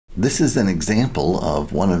This is an example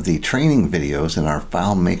of one of the training videos in our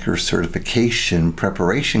FileMaker Certification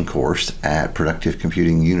Preparation course at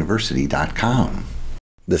productivecomputinguniversity.com.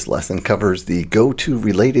 This lesson covers the Go to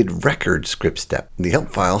Related Record script step. The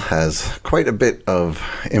help file has quite a bit of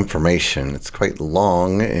information. It's quite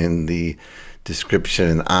long in the description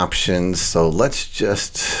and options, so let's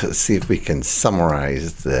just see if we can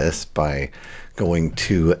summarize this by going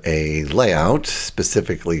to a layout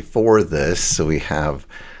specifically for this. So we have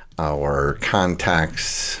our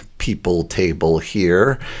contacts people table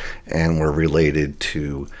here, and we're related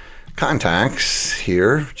to contacts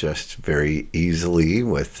here just very easily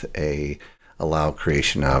with a allow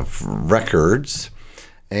creation of records.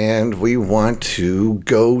 And we want to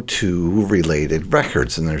go to related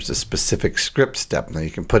records, and there's a specific script step. Now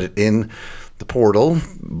you can put it in the portal,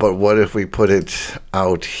 but what if we put it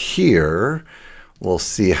out here? We'll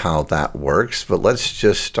see how that works, but let's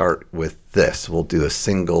just start with this. We'll do a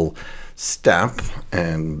single step,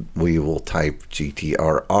 and we will type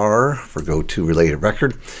GTRR for go to related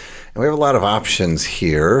record. And we have a lot of options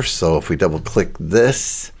here. So if we double click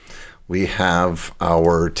this, we have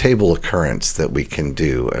our table occurrence that we can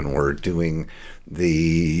do, and we're doing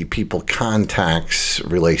the people contacts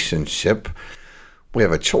relationship. We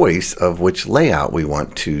have a choice of which layout we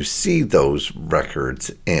want to see those records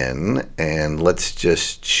in, and let's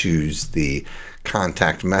just choose the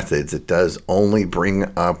contact methods. It does only bring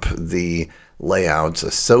up the layouts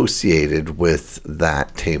associated with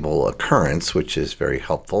that table occurrence, which is very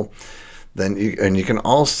helpful. Then you can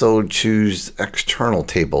also choose external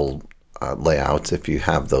table layouts if you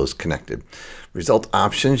have those connected. Result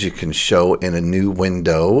options you can show in a new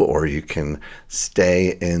window, or you can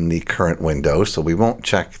stay in the current window. So we won't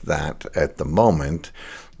check that at the moment.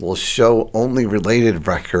 We'll show only related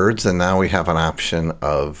records, and now we have an option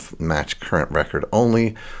of match current record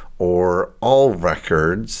only or all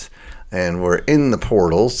records. And we're in the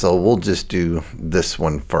portal, so we'll just do this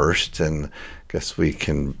one first, and guess we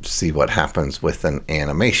can see what happens with an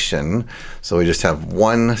animation. So we just have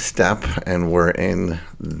one step, and we're in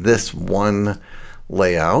this one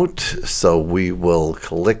layout. So we will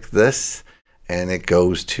click this, and it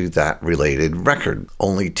goes to that related record.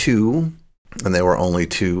 Only two, and there were only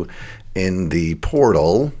two in the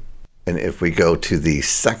portal. And if we go to the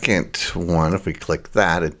second one, if we click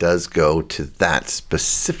that, it does go to that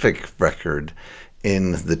specific record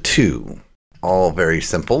in the two. All very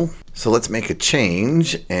simple. So let's make a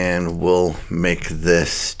change, and we'll make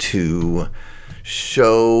this to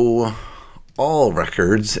show all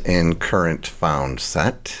records in current found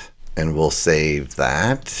set, and we'll save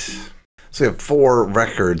that. So we have 4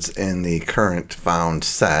 records in the current found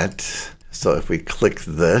set. So if we click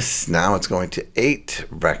this, now it's going to 8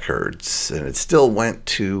 records, and it still went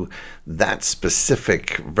to that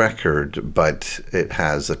specific record, but it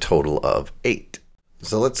has a total of 8.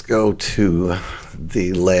 So let's go to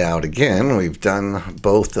the layout again. We've done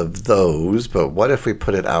both of those, but what if we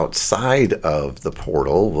put it outside of the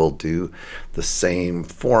portal? We'll do the same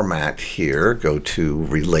format here. Go to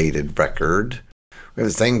related record. We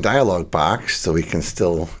have the same dialog box, so we can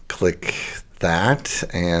still click that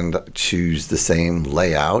and choose the same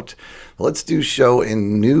layout. Let's do show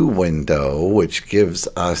in new window, which gives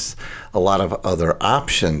us a lot of other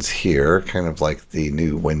options here, kind of like the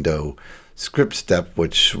new window script step,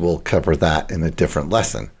 which we'll cover that in a different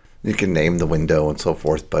lesson. You can name the window and so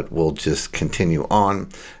forth, but we'll just continue on.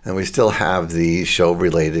 And we still have the show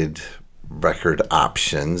related record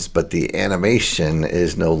options, but the animation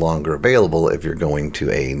is no longer available if you're going to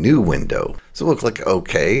a new window. So we'll click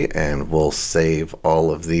OK, and we'll save all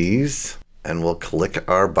of these, and we'll click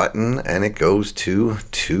our button, and it goes to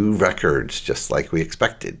 2 records, just like we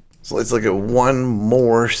expected. So let's look at one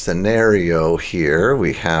more scenario here.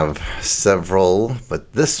 We have several,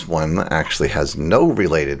 but this one actually has no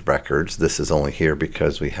related records. This is only here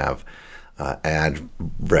because we have add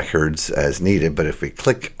records as needed. But if we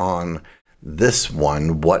click on this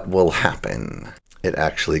one, what will happen? It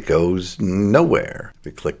actually goes nowhere. If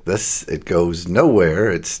we click this, it goes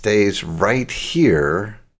nowhere. It stays right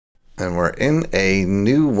here. And we're in a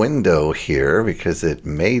new window here because it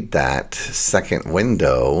made that second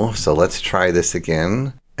window. So let's try this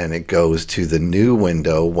again. And it goes to the new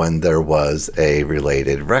window when there was a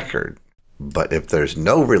related record. But if there's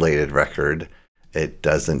no related record, it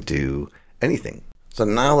doesn't do anything. So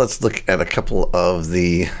now let's look at a couple of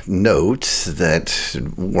the notes that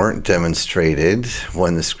weren't demonstrated.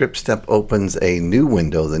 When the script step opens a new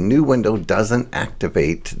window, the new window doesn't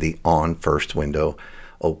activate the on first window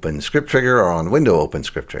open script trigger or on window open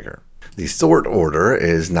script trigger. The sort order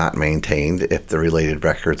is not maintained if the related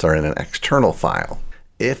records are in an external file.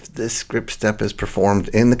 if this script step is performed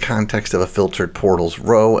in the context of a filtered portals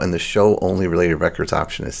row and the show only related records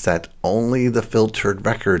option is set, only the filtered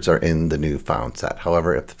records are in the new found set.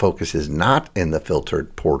 However, if the focus is not in the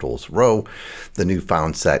filtered portals row, the new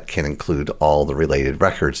found set can include all the related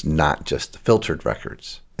records, not just the filtered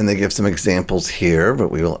records. And they give some examples here, but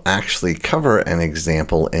we will actually cover an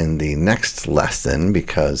example in the next lesson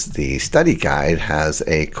because the study guide has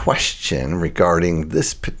a question regarding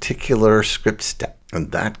this particular script step.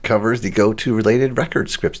 And that covers the go-to related record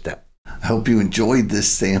script step. I hope you enjoyed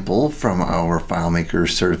this sample from our FileMaker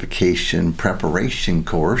Certification Preparation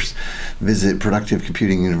course. Visit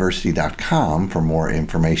productivecomputinguniversity.com for more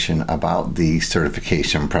information about the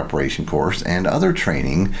certification preparation course and other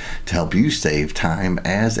training to help you save time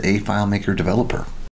as a FileMaker developer.